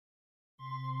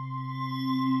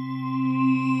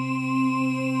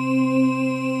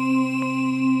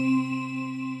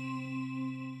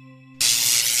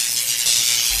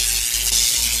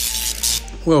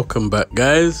Welcome back,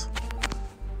 guys.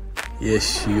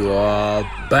 Yes, you are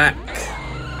back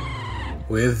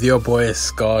with your boy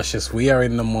Scarcious. We are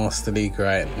in the Master League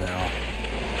right now.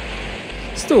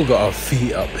 Still got our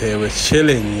feet up here. We're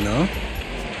chilling, you know.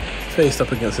 Faced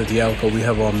up against the Dialga. We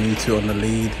have our Mewtwo on the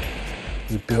lead.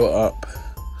 We built up.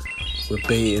 We're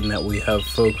baiting that we have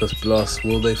Focus Blast.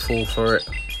 Will they fall for it?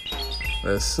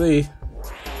 Let's see.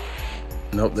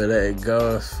 Nope, they let it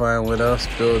go. It's fine with us.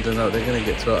 Building up. They're going to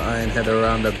get to our Iron Head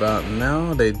around about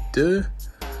now. They do.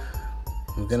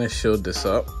 I'm going to shield this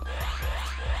up.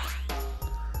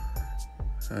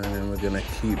 And then we're going to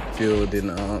keep building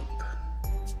up.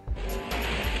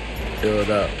 Build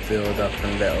up,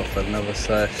 and let off another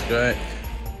side strike.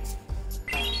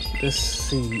 Let's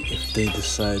see if they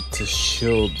decide to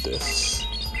shield this.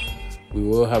 We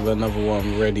will have another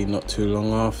one ready not too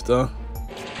long after.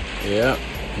 Yeah.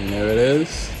 And there it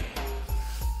is.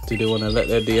 Do they want to let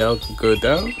their Dialga go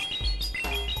down?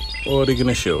 Or are they going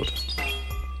to shield?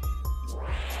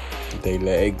 They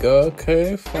let it go.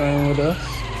 Okay, fine with us.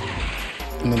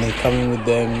 And then they come in with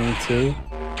their Mewtwo.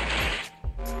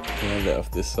 Gonna let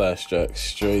off this side strike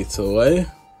straight away.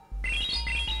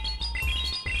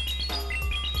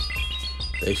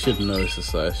 They should know it's a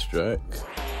side strike.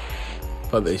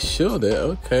 But they showed it.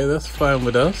 Okay, that's fine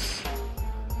with us.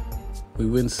 We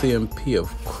win CMP,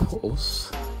 of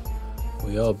course.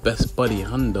 We are best buddy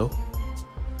hundo.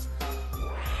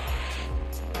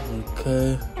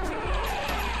 Okay.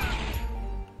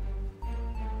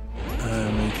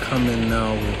 And we come in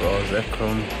now with our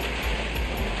Zekrom.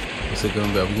 What's it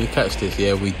gonna be? Are we gonna catch this?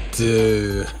 Yeah, we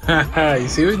do. You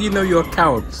see, when you know your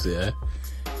counts, yeah,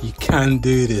 you can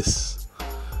do this.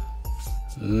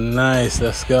 Nice,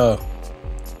 let's go.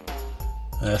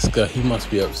 Let's go. He must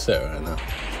be upset right now.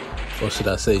 Or should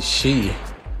I say she,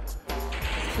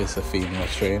 if it's a female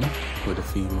trainer with a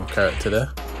female character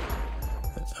there.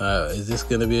 Is this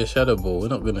going to be a Shadow Ball? We're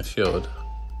not going to shield.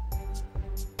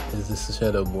 Is this a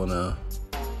Shadow Ball now?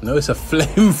 No, it's a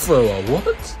Flamethrower.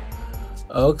 What?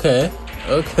 Okay.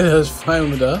 Okay, that's fine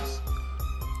with us.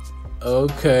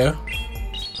 Okay.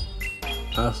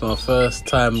 That's my first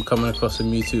time coming across a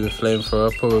Mewtwo with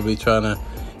Flamethrower. Probably trying to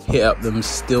hit up them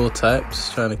steel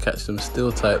types. Trying to catch them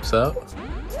steel types out.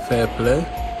 Fair play.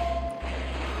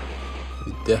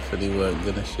 We definitely weren't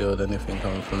going to shield anything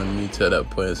coming from the Mewtwo at that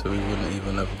point, so we wouldn't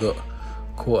even have got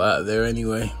caught out there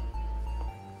anyway.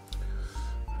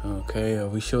 Okay, are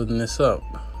we shielding this up?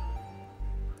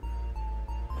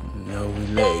 No, we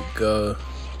let it go.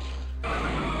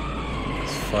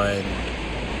 It's fine.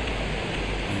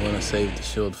 We want to save the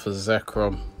shield for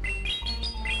Zekrom.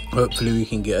 Hopefully we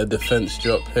can get a defense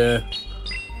drop here.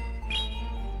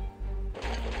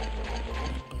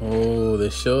 Oh,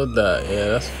 they showed that. Yeah,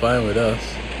 that's fine with us.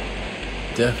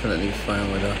 Definitely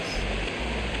fine with us.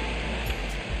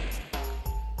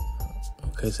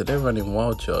 Okay, so they're running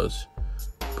Wild Charge.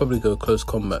 Probably go close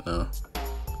combat now.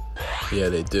 Yeah,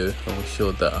 they do. And we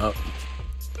showed that up.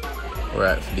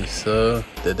 Rightfully so.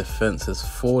 Their defense has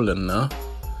fallen now.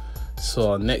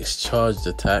 So our next charged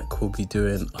attack will be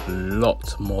doing a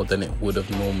lot more than it would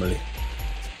have normally.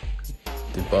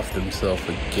 They buffed themselves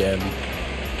again.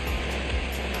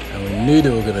 And we knew they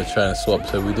were going to try and swap,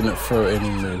 so we didn't throw any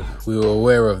move. We were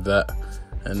aware of that.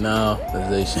 And now the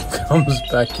Zacian comes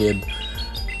back in.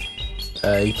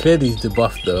 He clearly is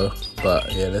debuffed though.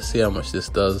 But yeah, let's see how much this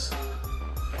does.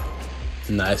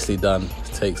 Nicely done.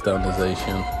 Takes down the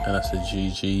Zacian. And that's a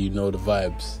GG. You know the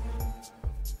vibes.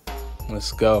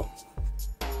 Let's go.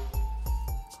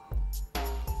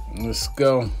 Let's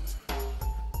go.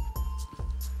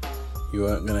 You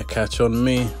weren't going to catch on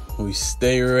me. We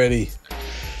stay ready.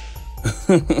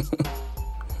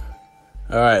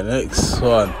 Alright, next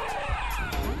one.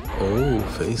 Oh,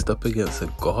 faced up against a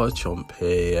Garchomp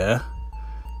here, yeah?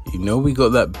 You know we got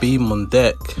that beam on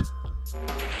deck.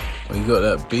 We got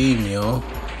that beam, yo.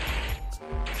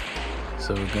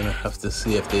 So we're gonna have to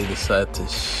see if they decide to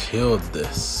shield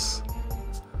this.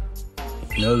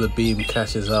 You know the beam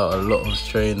catches out a lot of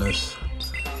trainers.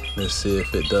 Let's see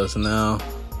if it does now.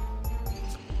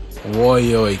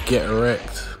 Woyo, get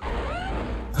wrecked.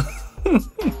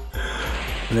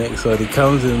 Next one, he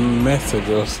comes in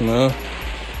Metagross now.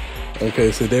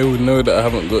 Okay, so they would know that I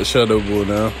haven't got Shadow Ball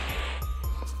now.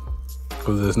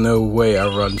 Because there's no way I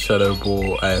run Shadow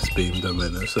Ball, Ice Beam them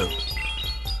innocent.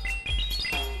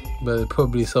 But there's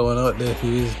probably someone out there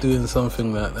who is doing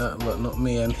something like that, but not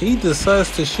me. And he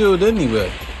decides to shield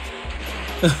anyway.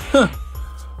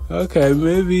 Okay,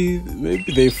 maybe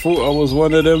they thought I was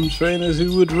one of them trainers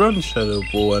who would run Shadow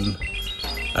Ball and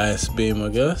Ice Beam, I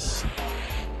guess.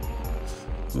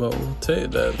 But we'll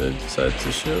take that. They decided to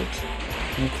shield.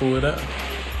 I'm cool with that.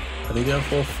 Are they going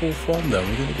for a full farm down?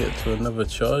 We're going to get to another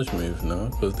charge move now,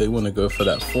 because they want to go for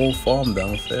that full farm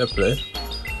down. Fair play.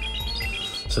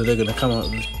 So they're going to come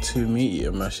up with 2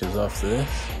 meteor mashes after this.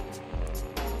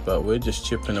 But we're just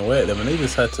chipping away at them, and they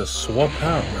just had to swap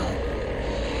out now,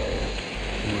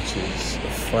 which is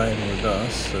fine with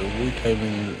us. So we came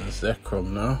in Zekrom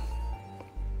now.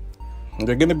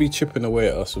 They're going to be chipping away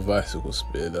at us with Icicle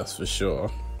Spear, that's for sure.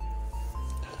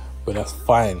 But that's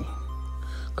fine,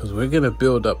 because we're going to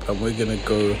build up and we're going to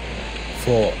go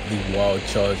for the wild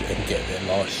charge and get their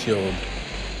last shield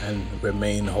and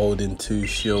remain holding 2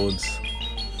 shields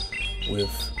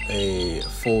with a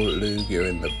full Lugia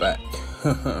in the back.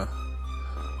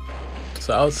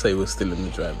 So I would say we're still in the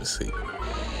driver's seat.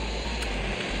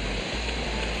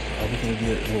 Are we going to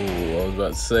be, I was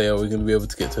about to say, are we going to be able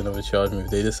to get to another charge move?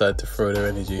 They decide to throw their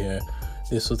energy here.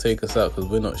 This will take us out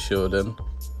because we're not shielding.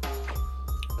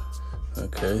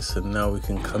 Okay, so now we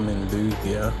can come in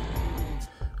Lugia.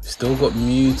 We've still got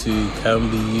Mewtwo,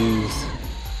 can be used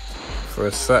for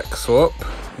a sack swap.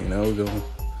 You know, we're going to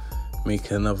make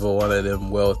another one of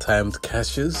them well-timed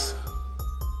catches.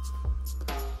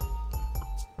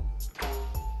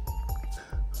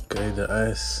 Okay, the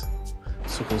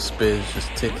Icicle Spear is just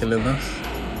tickling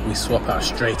us. We swap out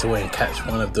straight away and catch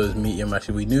one of those meteor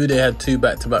mashes. We knew they had 2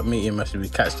 back-to-back meteor mashes. We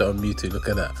catch that on Mewtwo. Look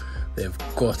at that. They've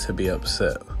got to be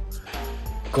upset.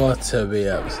 Got to be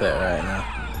upset right now.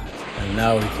 And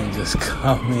now we can just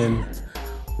come in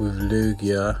with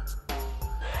Lugia,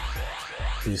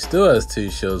 who still has 2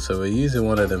 shields, so we're using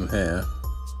one of them here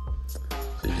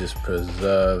to just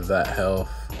preserve that health.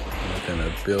 We're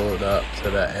gonna build up to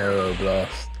that Aero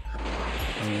Blast.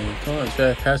 I mean, you can't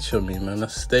try to catch on me, man.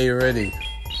 Just stay ready.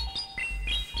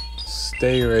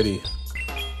 Stay ready.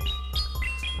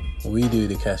 We do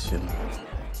the catching.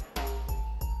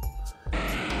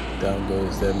 Down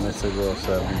goes their Metagross,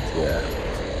 and yeah.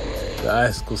 The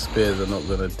Icicle Spears are not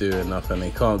gonna do enough, and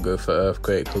they can't go for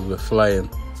Earthquake because we're flying.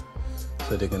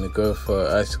 So they're going to go for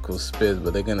Icicle Spears,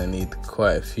 but they're going to need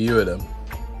quite a few of them.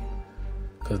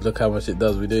 Because look how much it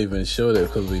does. We don't even show it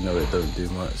because we know it doesn't do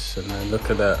much. And then look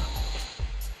at that.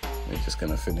 We're just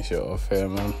going to finish it off here,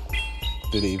 man.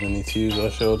 Didn't even need to use our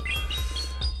shield.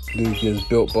 Lugia's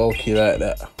built bulky like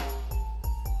that.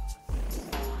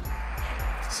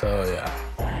 So yeah.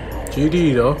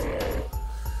 GG though.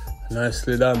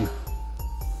 Nicely done.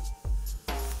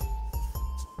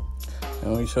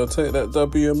 And we shall take that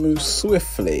W and move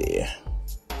swiftly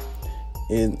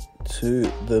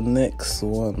into the next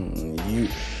one. You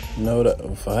know that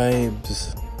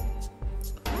vibes.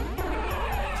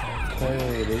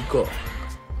 Okay, they got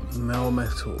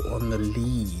Melmetal on the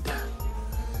lead.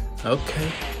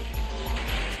 Okay.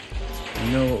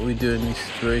 You know what we do in these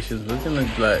situations? We're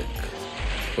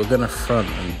gonna front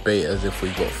and bait as if we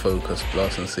got Focus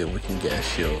Blast and see if we can get a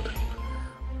shield.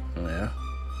 Yeah.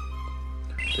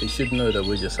 They should know that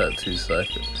we just had 2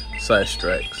 side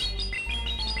strikes.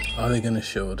 Are they gonna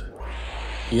shield?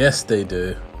 Yes, they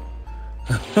do.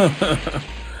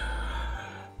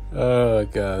 Oh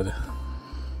god.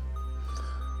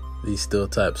 These steel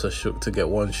types are shook to get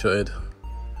one-shotted.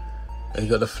 They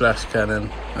got the flash cannon.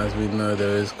 As we know,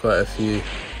 there is quite a few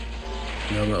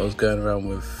Melmetals going around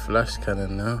with flash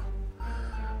cannon now.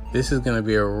 This is gonna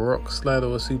be a rock slide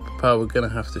or a superpower. We're gonna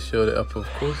have to shield it up, of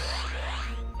course.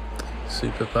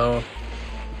 Superpower.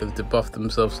 They've debuffed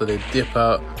themselves, so they dip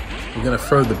out. We're gonna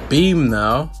throw the beam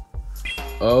now.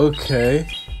 Okay.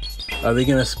 Are they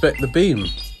gonna spec the beam?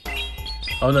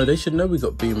 Oh no, they should know we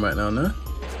got beam right now, no?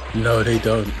 No, they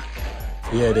don't.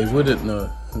 Yeah, they wouldn't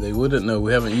know. They wouldn't know.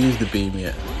 We haven't used the beam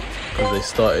yet because they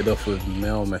started off with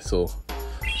Melmetal.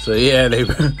 So yeah, they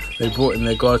brought in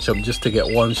their guard chomp just to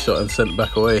get one shot and sent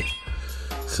back away.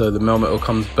 So the Melmetal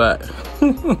comes back.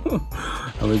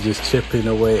 And we're just chipping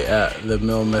away at the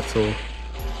Melmetal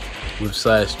with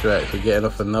side strikes. We're getting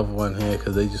off another one here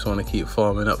because they just want to keep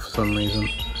farming up for some reason.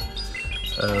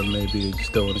 Maybe they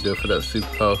just don't want to go for that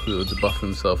superpower because it will debuff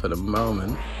himself at the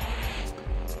moment.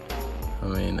 I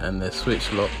mean, and they're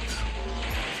switch locked.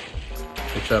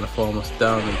 They're trying to farm us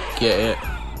down and get it.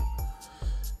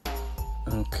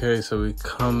 Okay, so we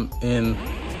come in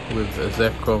with a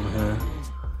Zekrom here.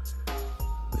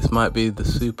 This might be the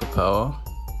superpower.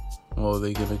 Or are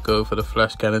they going to go for the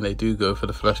flash cannon? They do go for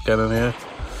the flash cannon here,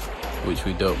 which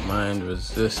we don't mind.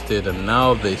 Resisted, and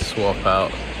now they swap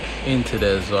out into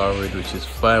their Zarid, which is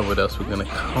fine with us. We're going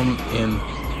to come in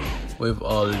with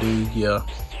our Lugia,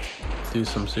 do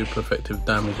some super effective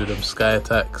damage with them sky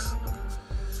attacks.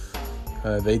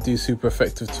 They do super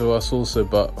effective to us also,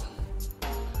 but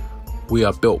we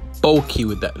are built bulky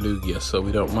with that Lugia, so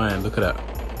we don't mind. Look at that.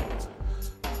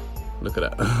 Look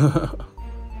at that.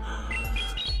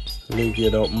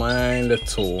 Lugia don't mind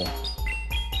at all.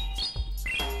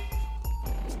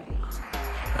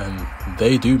 And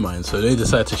they do mind, so they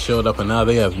decide to shield up, and now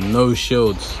they have no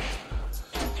shields.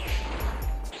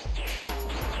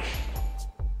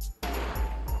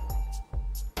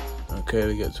 Okay,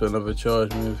 we get to another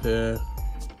charge move here.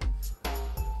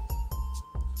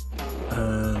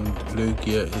 And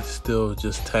Lugia is still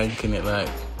just tanking it like,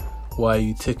 why are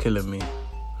you tickling me?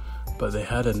 But they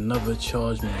had another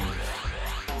charge move.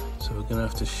 So we're gonna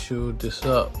have to shield this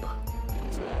up,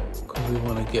 because we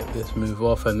want to get this move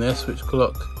off, and their switch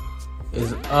clock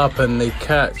is up and they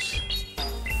catch.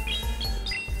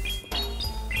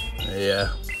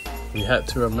 Yeah, we had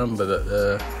to remember that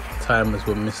the timers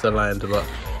were misaligned, but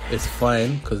it's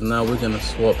fine, because now we're gonna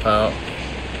swap out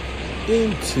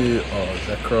into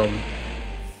Zekrom.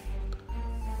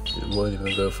 It won't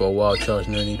even go for a wild charge,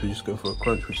 no need, we just go for a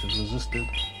crunch, which is resisted,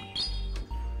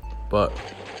 but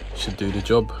should do the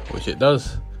job, which it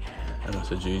does. And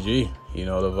that's a GG. You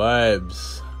know the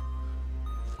vibes.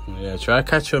 Yeah, try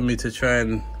catch on me to try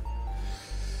and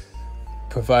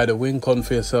provide a win con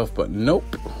for yourself, but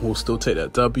nope. We'll still take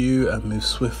that W and move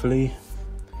swiftly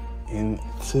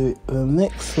into the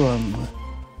next one,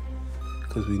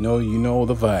 because we know you know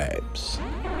the vibes.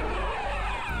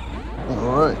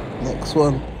 Alright, next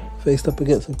one. Faced up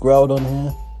against a Groudon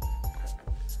here.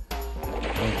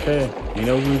 Okay, you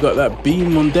know we've got that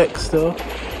beam on deck still.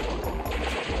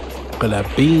 But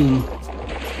that beam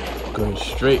goes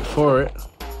straight for it.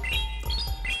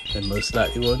 They most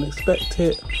likely won't expect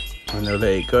it. And they'll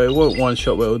let it go. It won't one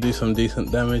shot, but it'll do some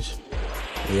decent damage.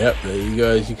 Yep, there you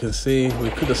go. As you can see, we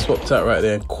could have swapped out right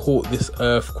there and caught this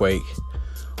earthquake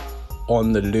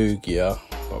on the Lugia,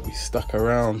 but we stuck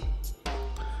around.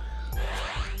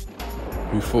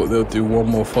 We thought they'll do one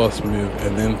more fast move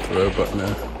and then throw, but no.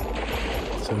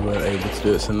 So we weren't able to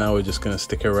do it. So now we're just going to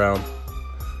stick around.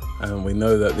 And we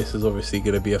know that this is obviously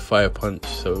going to be a fire punch,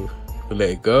 so we'll let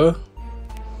it go.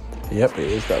 Yep,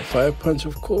 it is that fire punch,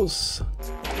 of course.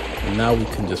 And now we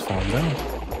can just farm down.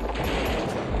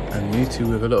 And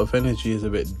Mewtwo with a lot of energy is a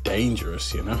bit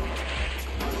dangerous, you know.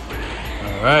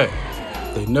 Alright.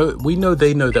 We know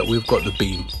they know that we've got the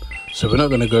beam. So we're not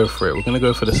going to go for it. We're going to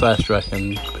go for the side strike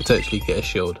and potentially get a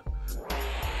shield.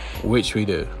 Which we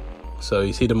do. So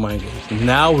you see the mind games.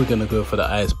 Now we're going to go for the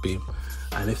ice beam.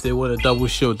 And if they want a double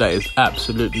shield, that is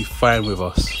absolutely fine with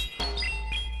us.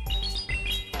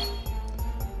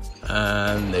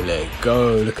 And they let it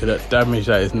go. Look at that damage.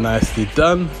 That is nicely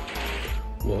done.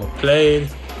 Well played.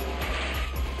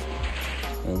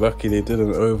 And lucky they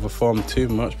didn't overfarm too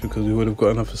much, because we would have got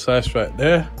enough side strike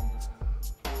there.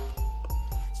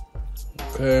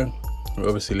 Okay. We're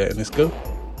obviously letting this go.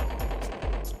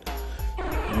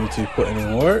 Mewtwo putting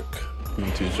in work.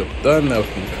 Mewtwo's job done. Now we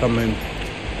can come in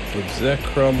with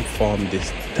Zekrom, farm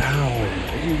this down.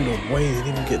 Even the way they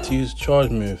didn't get to use charge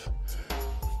move.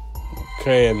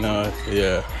 Okay, and now,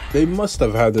 yeah, they must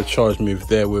have had the charge move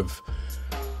there with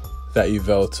that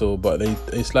Yveltal, but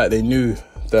it's like they knew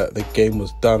that the game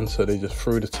was done, so they just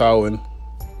threw the towel in.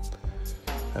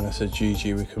 And that's a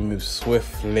GG. We can move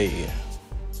swiftly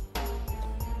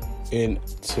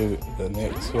into the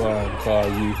next one, Carl.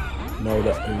 You know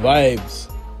the vibes.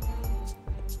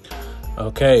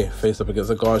 Okay, face up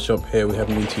against a Garchomp here. We have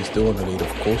Mewtwo still on the lead,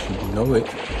 of course, you know it.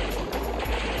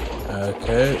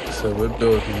 Okay, so we're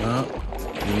building up.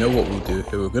 You know what we do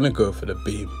here. We're going to go for the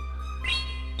beam.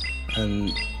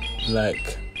 And,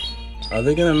 like, are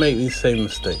they going to make the same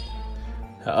mistake?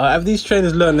 Have these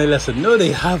trainers learned their lesson? No,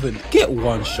 they haven't. Get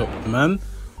one shot, man.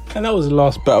 And that was the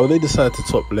last battle. They decided to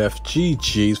top left.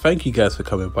 GG's. Thank you guys for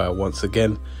coming by once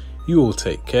again. You all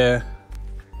take care.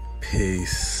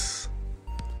 Peace.